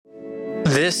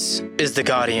This is The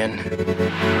Guardian.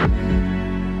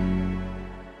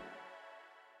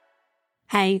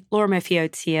 Hey, Laura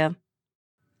Murphy-Oates here.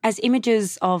 As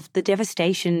images of the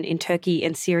devastation in Turkey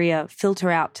and Syria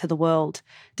filter out to the world,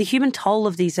 the human toll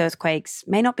of these earthquakes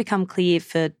may not become clear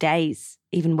for days,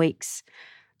 even weeks.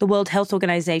 The World Health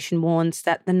Organization warns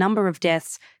that the number of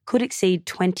deaths could exceed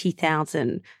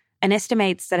 20,000 and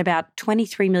estimates that about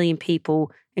 23 million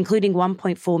people, including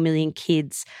 1.4 million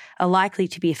kids, are likely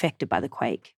to be affected by the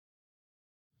quake.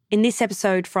 In this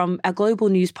episode from our global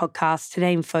news podcast,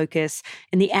 Today in Focus,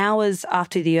 in the hours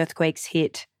after the earthquakes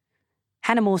hit,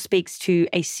 Hannah More speaks to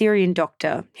a Syrian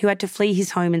doctor who had to flee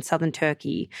his home in southern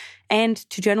Turkey and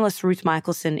to journalist Ruth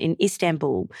Michaelson in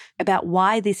Istanbul about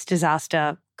why this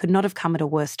disaster could not have come at a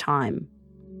worse time.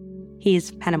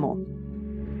 Here's Hannah More.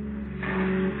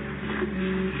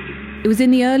 It was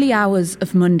in the early hours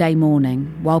of Monday morning,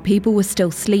 while people were still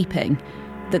sleeping,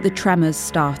 that the tremors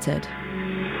started.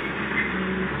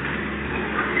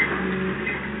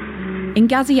 In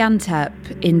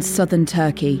Gaziantep, in southern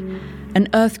Turkey, an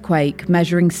earthquake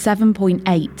measuring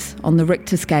 7.8 on the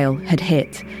Richter scale had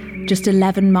hit, just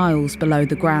 11 miles below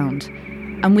the ground.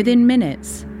 And within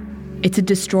minutes, it had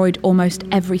destroyed almost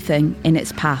everything in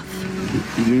its path.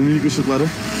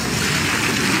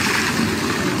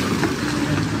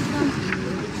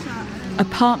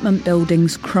 Apartment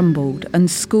buildings crumbled, and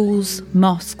schools,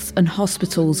 mosques and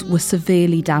hospitals were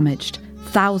severely damaged,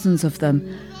 thousands of them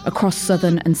across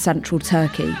southern and central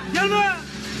Turkey.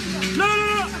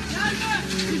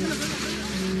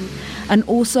 And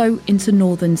also into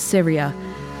northern Syria,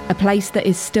 a place that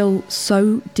is still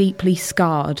so deeply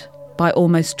scarred by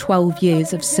almost 12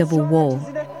 years of civil war.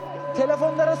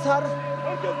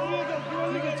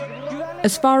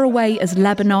 As far away as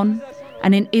Lebanon,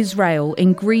 and in Israel,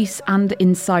 in Greece and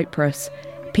in Cyprus,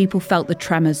 people felt the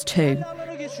tremors too.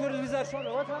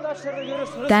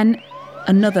 Then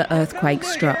another earthquake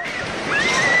struck.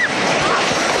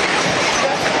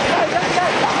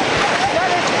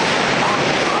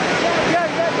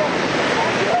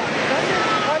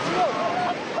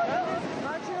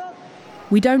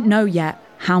 We don't know yet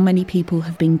how many people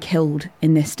have been killed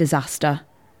in this disaster,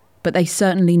 but they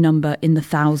certainly number in the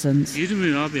thousands.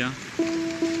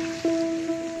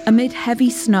 Amid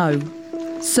heavy snow,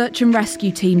 search and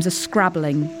rescue teams are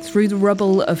scrabbling through the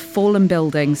rubble of fallen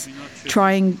buildings,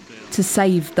 trying to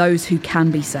save those who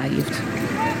can be saved.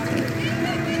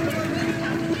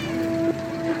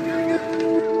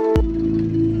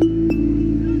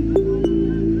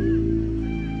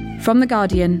 From The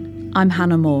Guardian, I'm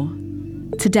Hannah More.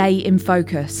 Today in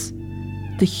Focus,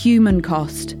 the human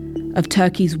cost of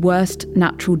Turkey's worst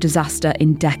natural disaster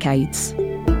in decades.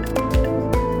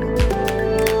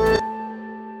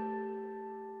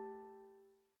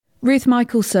 Ruth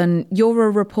Michaelson, you're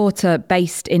a reporter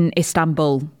based in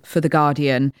Istanbul for The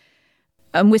Guardian,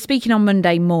 and we're speaking on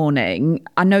Monday morning.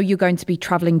 I know you're going to be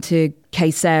travelling to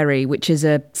Kayseri, which is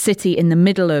a city in the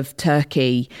middle of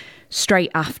Turkey,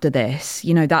 straight after this.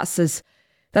 You know, that's as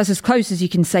close as you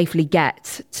can safely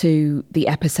get to the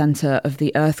epicentre of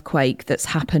the earthquake that's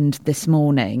happened this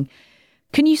morning.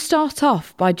 Can you start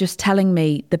off by just telling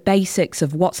me the basics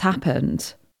of what's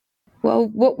happened? Well,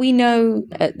 what we know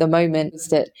at the moment is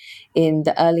that in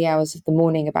the early hours of the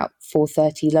morning, about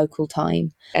 4:30 local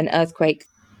time, an earthquake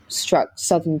struck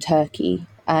southern Turkey,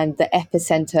 and the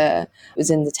epicenter was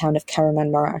in the town of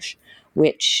Kahramanmaraş,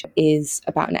 which is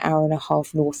about an hour and a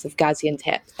half north of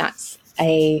Gaziantep. That's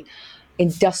a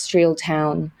industrial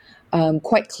town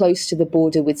quite close to the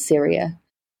border with Syria.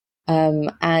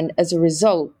 And as a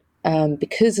result,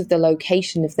 because of the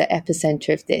location of the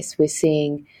epicenter of this, we're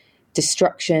seeing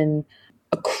destruction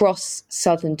across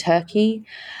southern Turkey.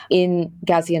 In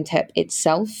Gaziantep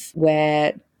itself,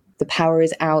 where the power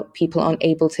is out, people aren't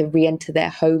able to re-enter their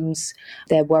homes.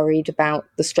 They're worried about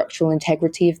the structural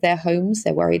integrity of their homes.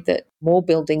 They're worried that more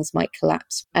buildings might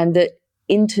collapse. And that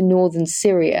into northern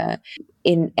Syria,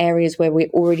 in areas where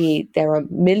there are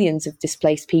millions of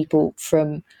displaced people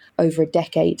from over a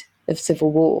decade of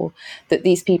civil war, that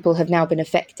these people have now been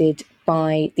affected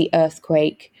by the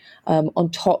earthquake on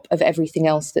top of everything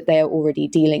else that they are already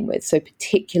dealing with. So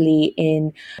particularly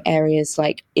in areas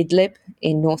like Idlib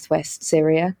in northwest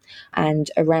Syria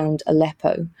and around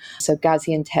Aleppo. So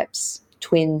Gaziantep's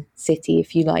twin city,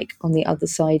 if you like, on the other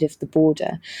side of the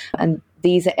border. And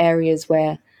these are areas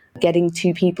where getting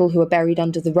to people who are buried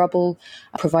under the rubble,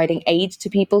 providing aid to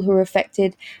people who are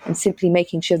affected, and simply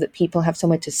making sure that people have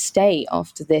somewhere to stay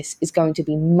after this is going to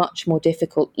be much more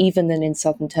difficult, even than in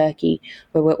southern Turkey,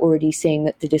 where we're already seeing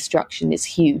that the destruction is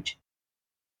huge.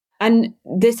 And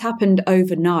this happened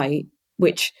overnight,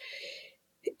 which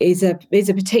is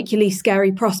a particularly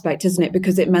scary prospect, isn't it?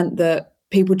 Because it meant that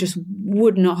people just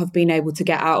would not have been able to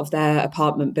get out of their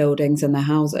apartment buildings and their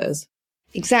houses.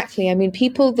 Exactly. I mean,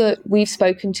 people that we've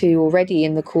spoken to already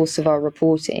in the course of our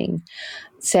reporting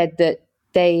said that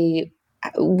they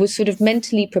were sort of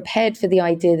mentally prepared for the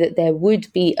idea that there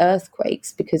would be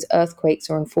earthquakes, because earthquakes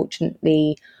are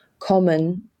unfortunately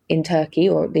common in Turkey,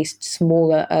 or at least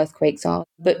smaller earthquakes are.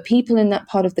 But people in that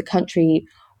part of the country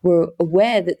were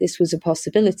aware that this was a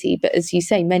possibility. But as you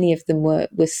say, many of them were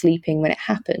sleeping when it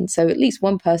happened. So at least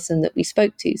one person that we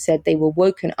spoke to said they were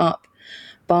woken up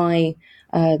by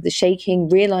the shaking,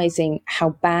 realizing how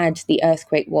bad the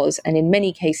earthquake was, and in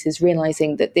many cases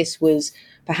realizing that this was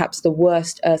perhaps the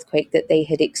worst earthquake that they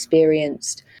had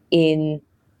experienced in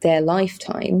their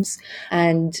lifetimes,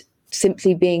 and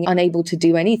simply being unable to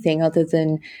do anything other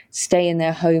than stay in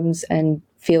their homes and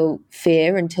feel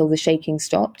fear until the shaking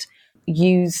stopped,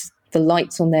 use the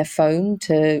lights on their phone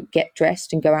to get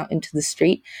dressed and go out into the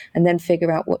street, and then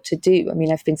figure out what to do. I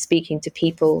mean, I've been speaking to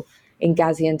people in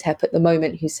Gaziantep at the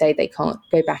moment who say they can't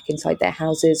go back inside their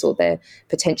houses, or they're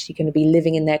potentially going to be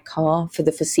living in their car for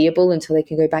the foreseeable until they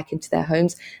can go back into their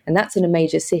homes. And that's in a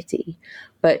major city.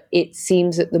 But it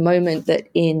seems at the moment that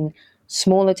in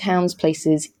smaller towns,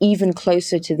 places even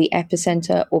closer to the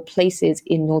epicenter, or places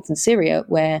in northern Syria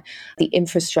where the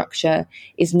infrastructure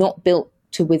is not built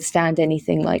to withstand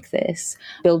anything like this.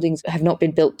 Buildings have not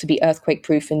been built to be earthquake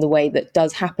proof in the way that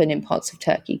does happen in parts of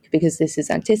Turkey, because this is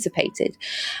anticipated.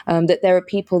 That there are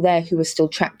people there who are still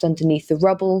trapped underneath the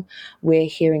rubble. We're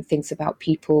hearing things about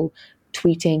people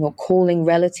tweeting or calling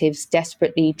relatives,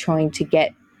 desperately trying to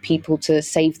get people to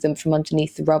save them from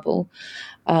underneath the rubble.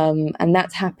 And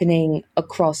that's happening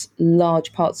across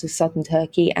large parts of southern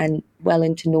Turkey and well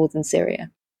into northern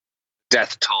Syria.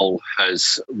 Death toll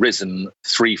has risen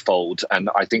threefold, and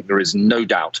I think there is no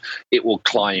doubt it will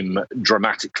climb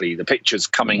dramatically. The pictures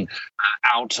coming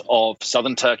out of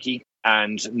southern Turkey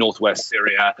and northwest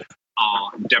Syria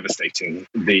are devastating.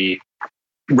 The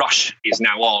rush is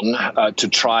now on to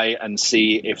try and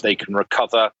see if they can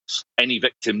recover any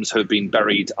victims who have been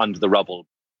buried under the rubble.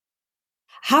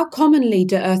 How commonly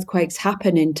do earthquakes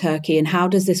happen in Turkey, and how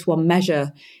does this one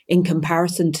measure in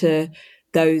comparison to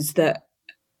those that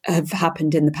have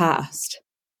happened in the past?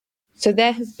 So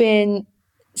there have been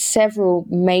several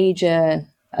major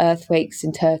earthquakes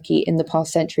in Turkey in the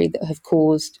past century that have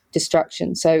caused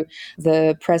destruction. So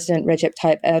the President Recep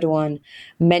Tayyip Erdogan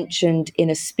mentioned in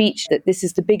a speech that this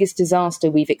is the biggest disaster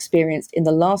we've experienced in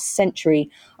the last century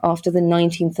after the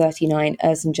 1939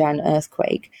 Erzincan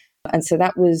earthquake. And so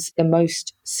that was the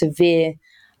most severe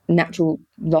natural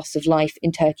loss of life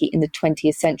in Turkey in the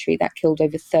 20th century. That killed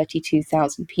over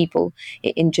 32,000 people.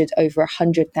 It injured over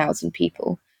 100,000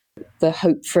 people. The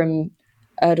hope from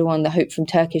Erdogan, the hope from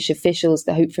Turkish officials,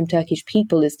 the hope from Turkish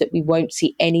people is that we won't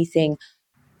see anything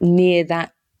near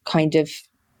that kind of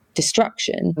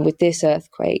destruction with this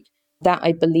earthquake. That,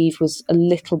 I believe, was a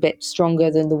little bit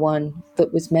stronger than the one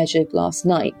that was measured last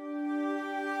night.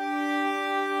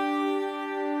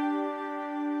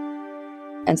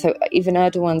 And so even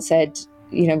Erdogan said,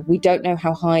 we don't know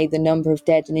how high the number of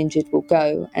dead and injured will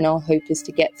go, and our hope is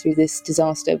to get through this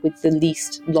disaster with the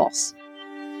least loss.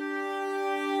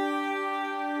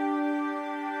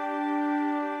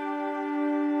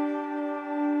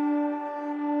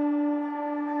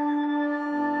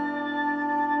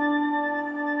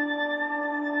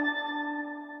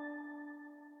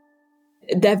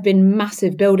 There have been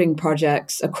massive building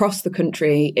projects across the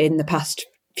country in the past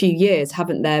few years,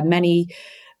 haven't there? Many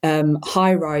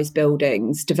high-rise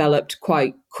buildings developed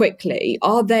quite quickly.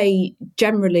 Are they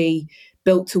generally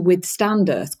built to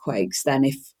withstand earthquakes then,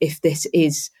 if this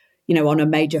is, on a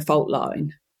major fault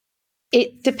line?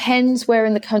 It depends where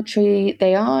in the country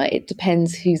they are. It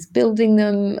depends who's building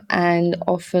them. And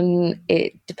often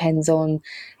it depends on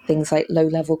things like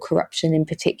low-level corruption in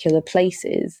particular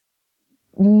places.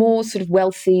 More sort of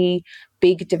wealthy,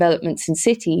 big developments in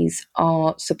cities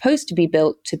are supposed to be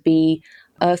built to be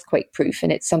earthquake proof.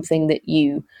 And it's something that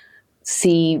you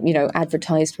see,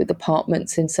 advertised with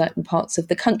apartments in certain parts of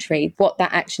the country. What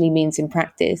that actually means in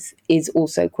practice is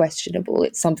also questionable.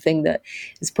 It's something that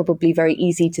is probably very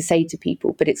easy to say to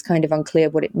people, but it's kind of unclear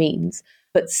what it means.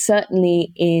 But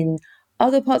certainly in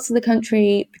other parts of the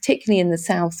country, particularly in the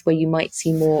south, where you might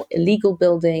see more illegal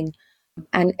building,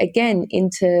 and again,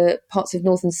 into parts of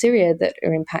northern Syria that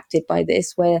are impacted by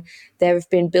this, where there have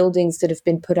been buildings that have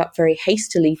been put up very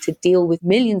hastily to deal with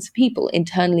millions of people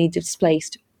internally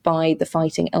displaced by the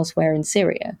fighting elsewhere in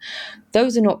Syria.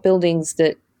 Those are not buildings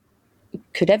that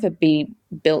could ever be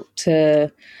built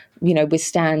to,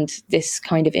 withstand this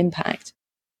kind of impact.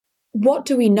 What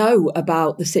do we know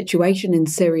about the situation in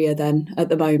Syria then at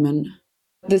the moment?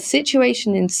 The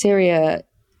situation in Syria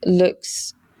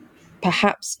looks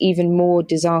perhaps even more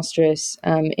disastrous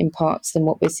in parts than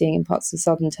what we're seeing in parts of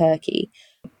southern Turkey.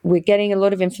 We're getting a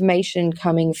lot of information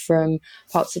coming from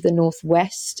parts of the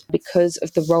northwest because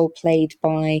of the role played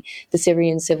by the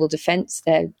Syrian Civil Defense.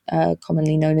 They're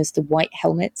commonly known as the White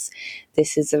Helmets.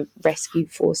 This is a rescue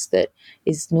force that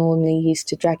is normally used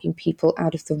to dragging people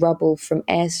out of the rubble from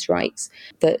airstrikes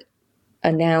that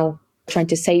are now trying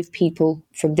to save people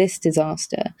from this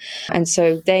disaster. And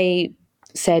so they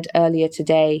said earlier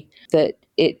today that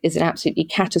it is an absolutely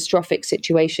catastrophic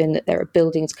situation, that there are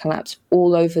buildings collapsed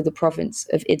all over the province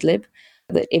of Idlib,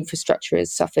 that infrastructure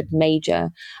has suffered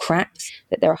major cracks,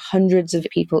 that there are hundreds of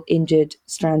people injured,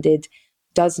 stranded,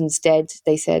 dozens dead,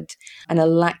 they said, and a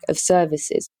lack of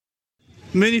services.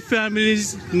 Many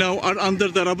families now are under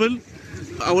the rubble.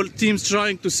 Our team's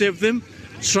trying to save them,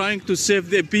 trying to save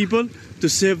their people, to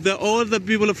save all the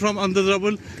people from under the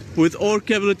rubble with all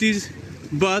capabilities.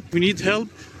 But we need help.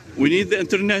 We need the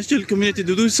international community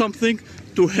to do something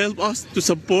to help us, to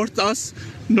support us.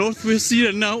 Northwest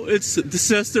Syria now, it's a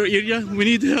disaster area. We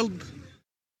need help.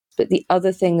 But the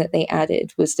other thing that they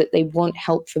added was that they want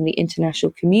help from the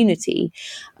international community,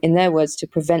 in their words, to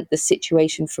prevent the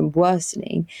situation from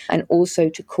worsening, and also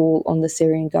to call on the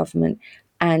Syrian government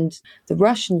and the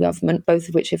Russian government, both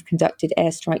of which have conducted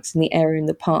airstrikes in the area in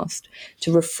the past,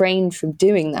 to refrain from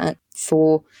doing that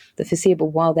for the foreseeable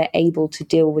while they're able to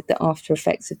deal with the after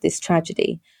effects of this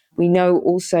tragedy. We know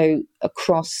also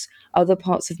across other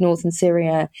parts of northern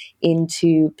Syria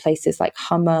into places like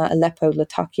Hama, Aleppo,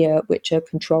 Latakia, which are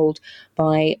controlled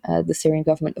by the Syrian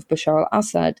government of Bashar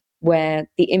al-Assad, where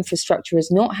the infrastructure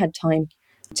has not had time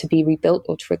to be rebuilt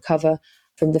or to recover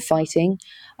from the fighting,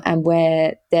 and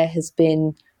where there has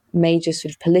been major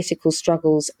sort of political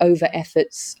struggles over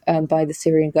efforts by the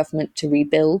Syrian government to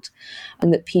rebuild,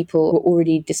 and that people were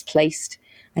already displaced.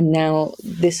 And now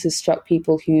this has struck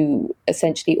people who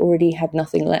essentially already had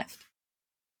nothing left.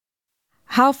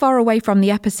 How far away from the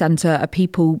epicenter are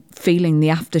people feeling the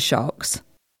aftershocks?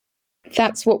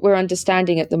 That's what we're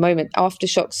understanding at the moment.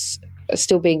 Aftershocks are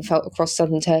still being felt across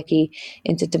southern Turkey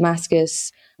into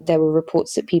Damascus. There were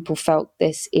reports that people felt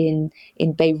this in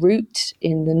Beirut,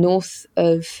 in the north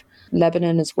of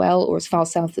Lebanon as well, or as far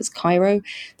south as Cairo.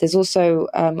 There's also,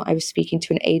 I was speaking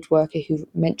to an aid worker who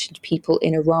mentioned people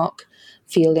in Iraq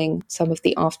feeling some of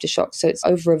the aftershocks. So it's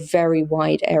over a very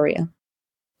wide area.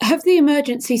 Have the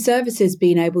emergency services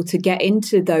been able to get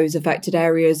into those affected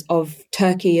areas of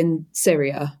Turkey and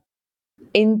Syria?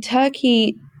 In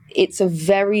Turkey, it's a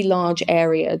very large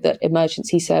area that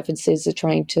emergency services are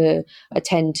trying to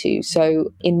attend to.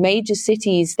 So in major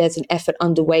cities, there's an effort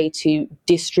underway to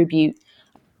distribute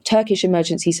Turkish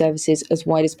emergency services as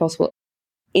wide as possible.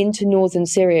 Into northern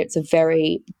Syria, it's a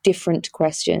very different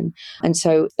question. And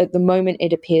so at the moment,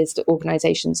 it appears that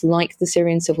organizations like the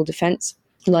Syrian Civil Defense,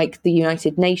 like the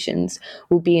United Nations,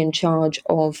 will be in charge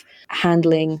of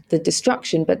handling the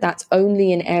destruction, but that's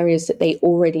only in areas that they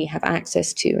already have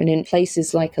access to. And in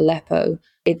places like Aleppo,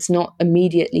 it's not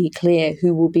immediately clear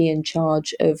who will be in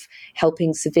charge of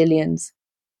helping civilians.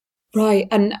 Right.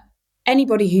 And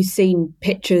anybody who's seen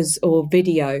pictures or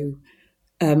video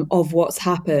of what's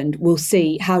happened will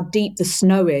see how deep the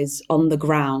snow is on the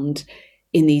ground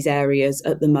in these areas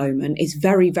at the moment. It's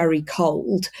very, very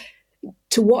cold.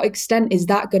 To what extent is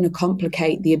that going to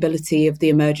complicate the ability of the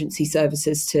emergency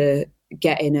services to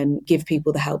get in and give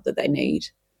people the help that they need?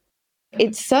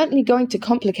 It's certainly going to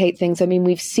complicate things. I mean,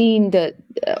 we've seen that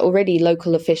already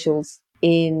local officials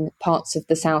in parts of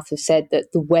the south have said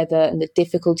that the weather and the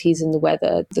difficulties in the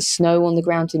weather, the snow on the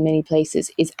ground in many places,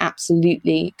 is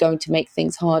absolutely going to make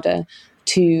things harder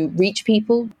to reach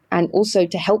people and also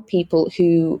to help people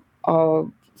who are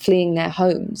fleeing their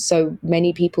homes. So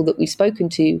many people that we've spoken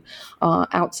to are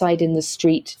outside in the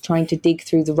street trying to dig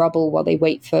through the rubble while they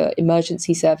wait for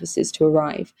emergency services to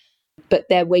arrive. But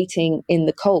they're waiting in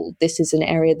the cold. This is an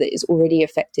area that is already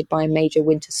affected by a major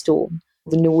winter storm.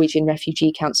 The Norwegian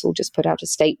Refugee Council just put out a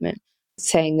statement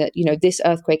saying that, you know, this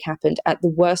earthquake happened at the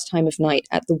worst time of night,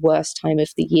 at the worst time of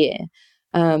the year,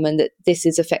 and that this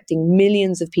is affecting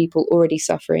millions of people already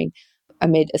suffering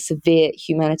amid a severe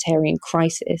humanitarian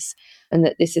crisis, and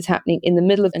that this is happening in the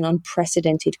middle of an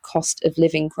unprecedented cost of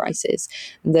living crisis,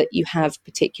 and that you have,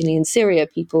 particularly in Syria,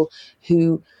 people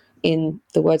who, in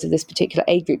the words of this particular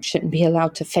aid group, shouldn't be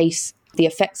allowed to face the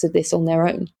effects of this on their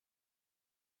own.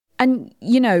 And,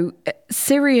 you know,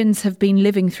 Syrians have been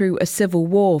living through a civil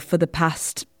war for the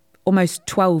past almost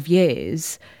 12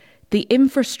 years. The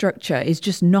infrastructure is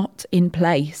just not in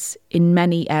place in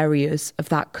many areas of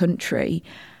that country.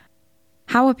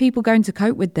 How are people going to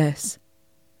cope with this?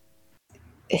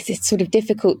 It's sort of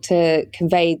difficult to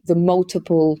convey the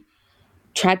multiple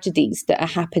tragedies that are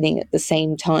happening at the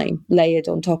same time, layered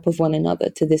on top of one another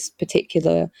to this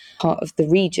particular part of the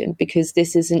region, because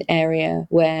this is an area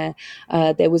where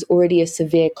there was already a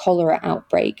severe cholera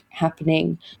outbreak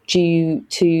happening due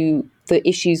to the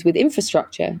issues with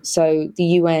infrastructure. So the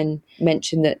UN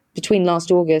mentioned that between last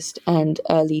August and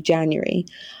early January,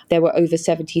 there were over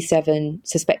 77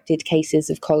 suspected cases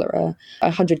of cholera,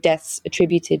 100 deaths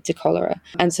attributed to cholera.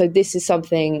 And so this is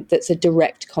something that's a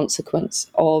direct consequence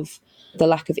of the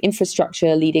lack of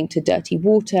infrastructure, leading to dirty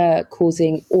water,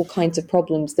 causing all kinds of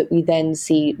problems that we then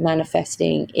see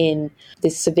manifesting in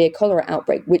this severe cholera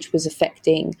outbreak, which was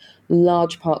affecting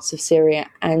large parts of Syria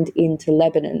and into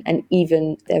Lebanon. And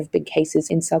even there have been cases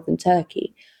in southern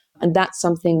Turkey. And that's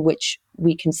something which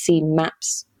we can see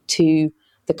maps to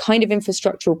the kind of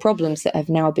infrastructural problems that have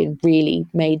now been really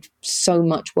made so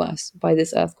much worse by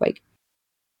this earthquake.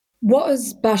 What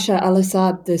has Bashar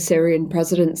al-Assad, the Syrian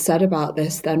president, said about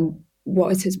this then?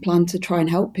 What is his plan to try and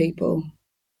help people?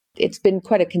 It's been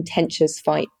quite a contentious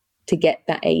fight to get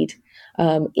that aid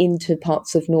into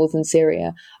parts of northern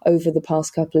Syria over the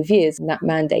past couple of years. And that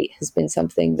mandate has been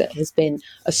something that has been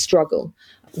a struggle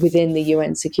within the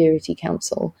UN Security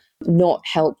Council, not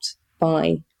helped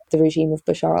by the regime of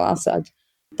Bashar al-Assad.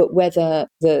 But whether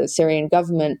the Syrian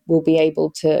government will be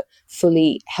able to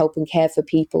fully help and care for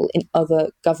people in other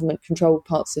government-controlled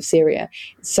parts of Syria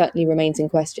certainly remains in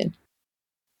question.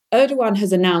 Erdogan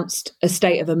has announced a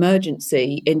state of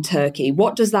emergency in Turkey.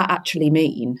 What does that actually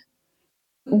mean?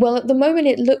 Well, at the moment,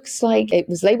 it looks like it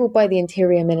was labelled by the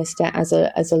Interior Minister as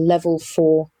a level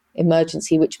 4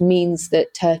 emergency, which means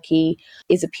that Turkey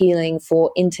is appealing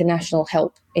for international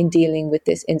help in dealing with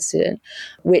this incident,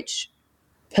 which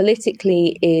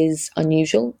politically is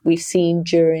unusual. We've seen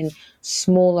during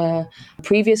smaller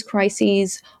previous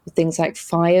crises, things like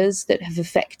fires that have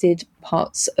affected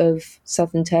parts of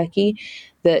southern Turkey,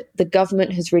 that the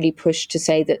government has really pushed to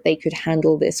say that they could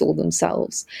handle this all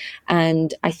themselves.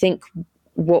 And I think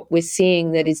what we're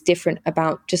seeing that is different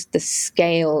about just the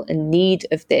scale and need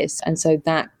of this, and so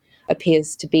that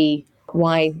appears to be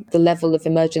why the level of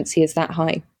emergency is that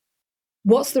high.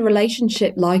 What's the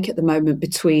relationship like at the moment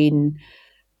between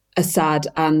Assad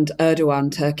and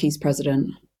Erdogan, Turkey's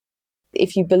president?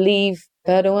 If you believe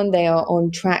Erdogan, they are on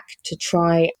track to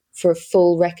try for a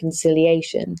full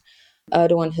reconciliation.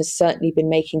 Erdogan has certainly been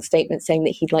making statements saying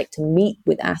that he'd like to meet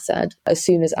with Assad as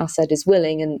soon as Assad is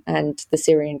willing, and the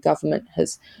Syrian government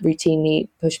has routinely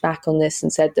pushed back on this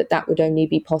and said that that would only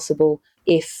be possible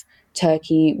if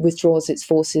Turkey withdraws its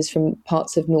forces from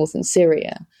parts of northern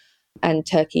Syria. And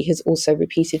Turkey has also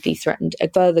repeatedly threatened a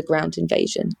further ground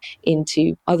invasion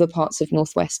into other parts of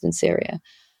northwestern Syria.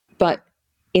 But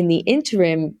in the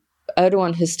interim,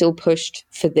 Erdogan has still pushed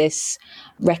for this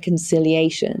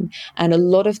reconciliation. And a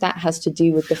lot of that has to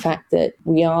do with the fact that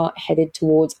we are headed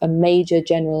towards a major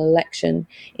general election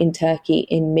in Turkey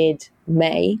in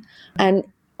mid-May. And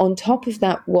on top of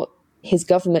that, what his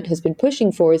government has been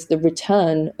pushing for is the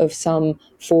return of some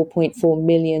 4.4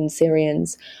 million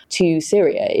Syrians to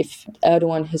Syria. If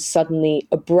Erdogan has suddenly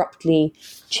abruptly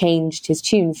changed his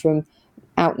tune from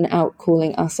out and out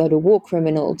calling Assad a war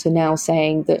criminal to now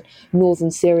saying that northern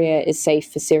Syria is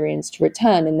safe for Syrians to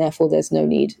return and therefore there's no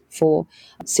need for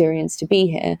Syrians to be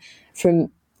here,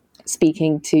 from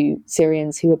speaking to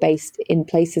Syrians who are based in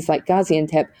places like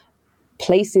Gaziantep,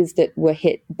 places that were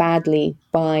hit badly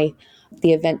by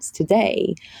the events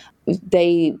today,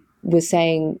 they were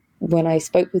saying, when I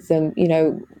spoke with them,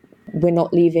 we're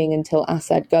not leaving until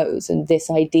Assad goes, and this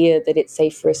idea that it's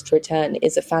safe for us to return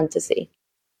is a fantasy.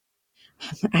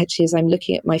 Actually, as I'm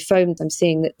looking at my phone, I'm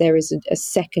seeing that there is a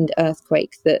second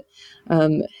earthquake that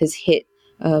has hit,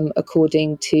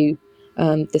 according to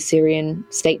the Syrian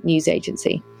state news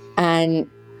agency. And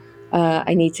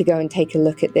I need to go and take a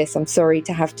look at this. I'm sorry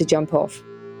to have to jump off.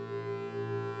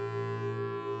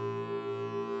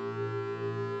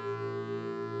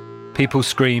 People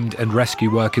screamed and rescue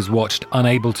workers watched,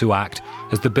 unable to act,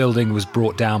 as the building was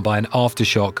brought down by an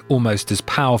aftershock almost as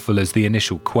powerful as the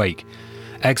initial quake.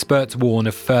 Experts warn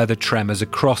of further tremors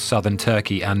across southern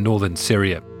Turkey and northern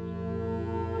Syria.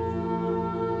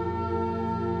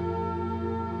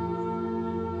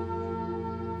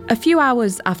 A few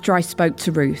hours after I spoke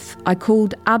to Ruth, I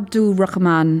called Abdul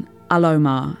Rahman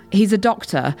Al-Omar. He's a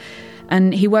doctor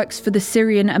and he works for the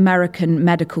Syrian American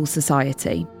Medical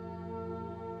Society.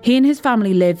 He and his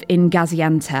family live in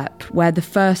Gaziantep, where the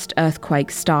first earthquake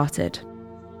started.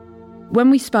 When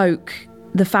we spoke,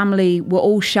 the family were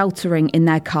all sheltering in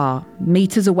their car,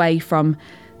 meters away from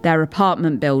their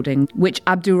apartment building, which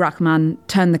Abdul Rahman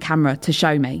turned the camera to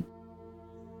show me.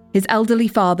 His elderly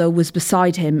father was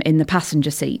beside him in the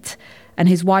passenger seat, and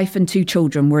his wife and 2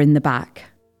 children were in the back.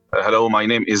 Hello, my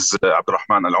name is Abdul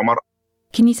Rahman Al-Umar.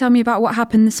 Can you tell me about what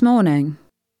happened this morning?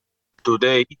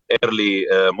 Today, early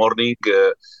morning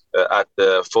at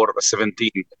 4:17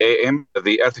 a.m.,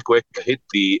 the earthquake hit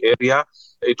the area.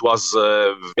 It was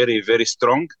very, very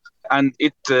strong, and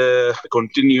it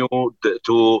continued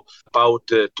to about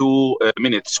 2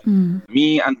 minutes.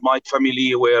 Me and my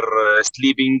family were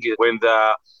sleeping when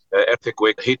the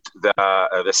earthquake hit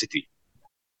the city.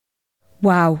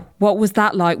 Wow, what was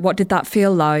that like? What did that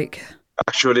feel like?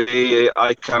 Actually,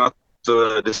 I cannot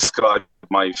describe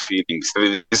my feelings.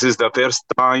 This is the first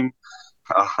time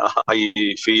I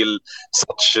feel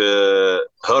such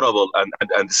horrible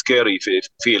and scary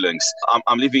feelings.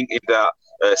 I'm living in the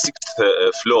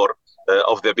 6th floor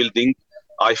of the building.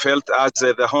 I felt as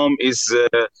the home is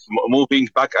moving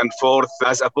back and forth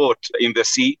as a boat in the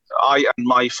sea. I and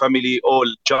my family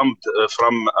all jumped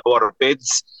from our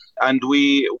beds, and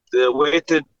we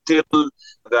waited till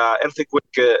the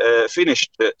earthquake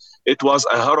finished. It was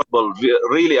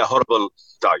really a horrible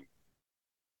time.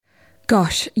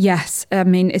 Gosh, yes. I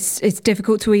mean, it's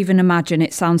difficult to even imagine.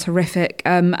 It sounds horrific.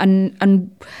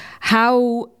 And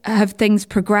how have things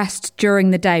progressed during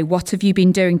the day? What have you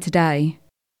been doing today?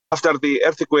 After the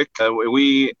earthquake,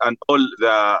 we and all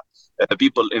the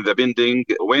people in the building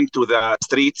went to the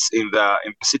streets in the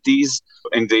cities,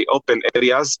 in the open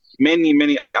areas.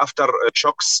 Many after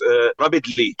shocks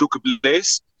rapidly took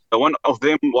place. One of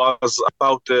them was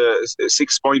about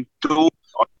 6.2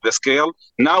 on the scale.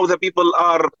 Now the people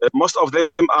most of them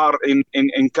are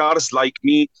in cars like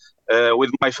me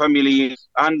with my family,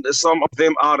 and some of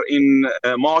them are in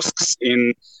mosques,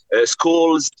 in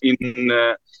schools,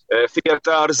 in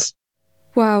theaters.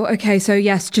 Wow, okay, so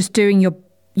yes, just doing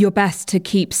your best to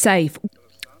keep safe.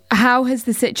 How has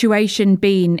the situation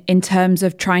been in terms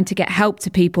of trying to get help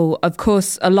to people? Of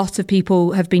course, a lot of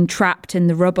people have been trapped in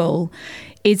the rubble.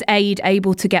 Is aid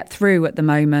able to get through at the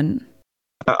moment?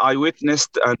 I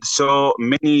witnessed and saw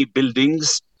many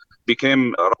buildings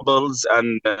became rubbles,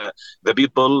 and the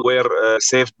people were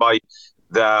saved by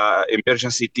the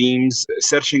emergency teams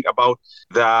searching about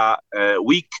the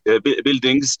weak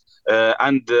buildings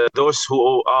and those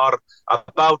who are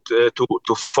about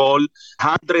to fall.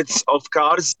 Hundreds of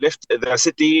cars left the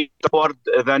city toward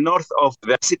the north of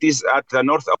the cities at the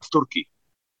north of Turkey.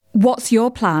 What's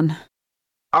your plan?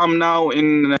 I'm now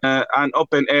in an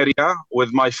open area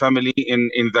with my family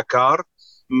in the car.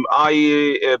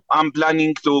 I'm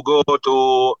planning to go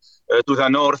to the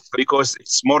north because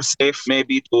it's more safe,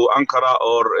 maybe to Ankara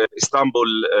or Istanbul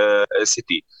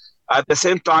city. At the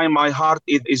same time, my heart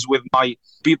is with my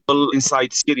people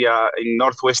inside Syria, in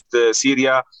northwest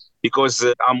Syria, because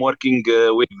I'm working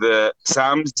with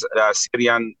SAMS, the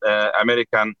Syrian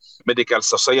American Medical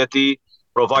Society,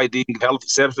 providing health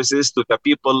services to the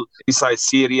people inside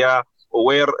Syria,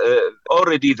 where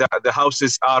already the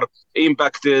houses are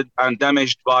impacted and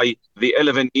damaged by the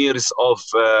 11 years of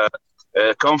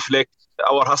conflict.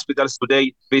 Our hospitals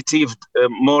today received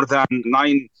more than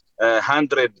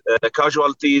 900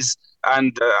 casualties,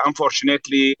 and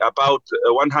unfortunately about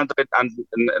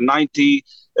 190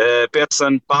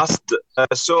 person passed.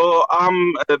 So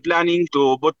I'm planning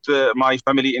to put my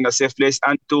family in a safe place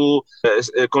and to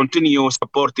continue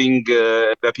supporting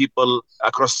the people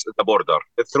across the border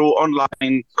through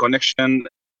online connection.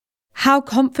 How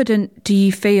confident do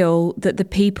you feel that the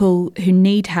people who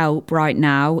need help right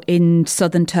now in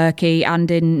southern Turkey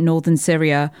and in northern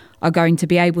Syria are going to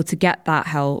be able to get that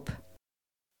help?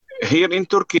 Here in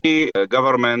Turkey,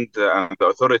 government and the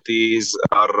authorities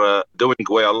are doing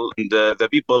well, and the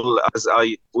people, as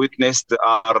I witnessed,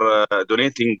 are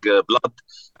donating blood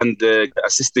and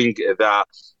assisting the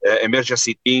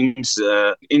emergency teams.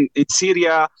 In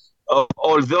Syria,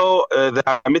 although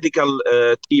the medical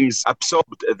teams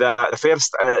absorbed the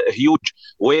first huge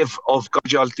wave of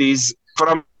casualties,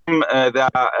 from the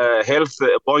health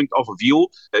point of view,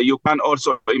 you can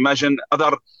also imagine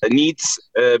other needs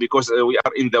because we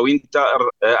are in the winter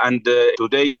and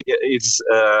today is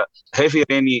a heavy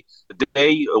rainy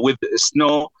day with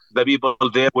snow. The people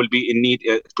there will be in need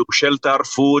to shelter,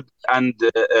 food and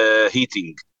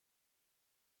heating.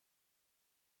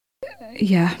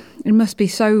 Yeah, it must be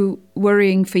so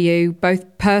worrying for you, both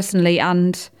personally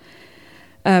and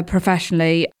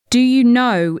professionally. Do you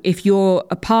know if your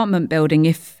apartment building,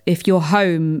 if your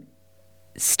home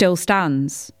still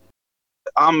stands?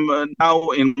 I'm now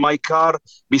in my car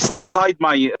beside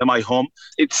my home.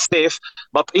 It's safe,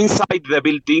 but inside the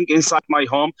building, inside my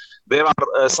home, there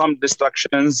are some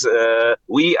distractions.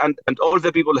 We and all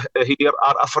the people here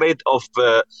are afraid of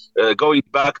going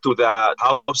back to the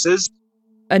houses.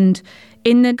 And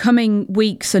in the coming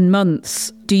weeks and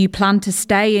months, do you plan to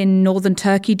stay in northern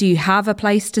Turkey? Do you have a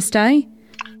place to stay?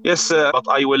 Yes, but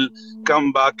I will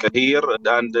come back here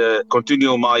and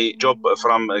continue my job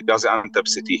from Gaziantep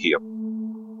city here.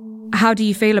 How do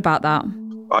you feel about that?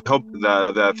 I hope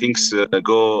the things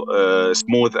go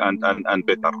smooth and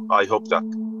better. I hope that.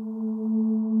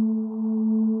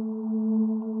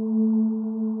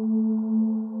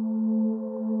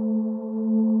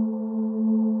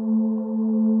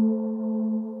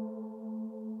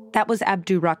 That was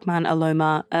Abdurrahman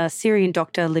Aloma, a Syrian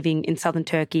doctor living in southern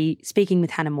Turkey, speaking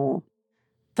with Hannah Moore.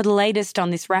 For the latest on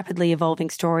this rapidly evolving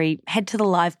story, head to the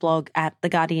live blog at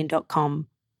theguardian.com.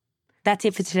 That's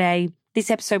it for today. This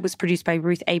episode was produced by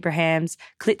Ruth Abrahams,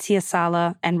 Klitzia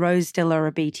Sala, and Rose De La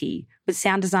Rabiti, with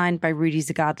sound design by Rudy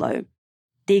Zagadlo.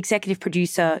 The executive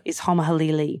producer is Homer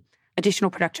Halili. Additional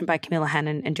production by Camilla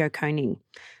Hannon and Joe Koning.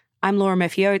 I'm Laura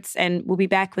Murphy-Oates, and we'll be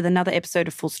back with another episode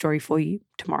of Full Story for you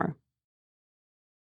tomorrow.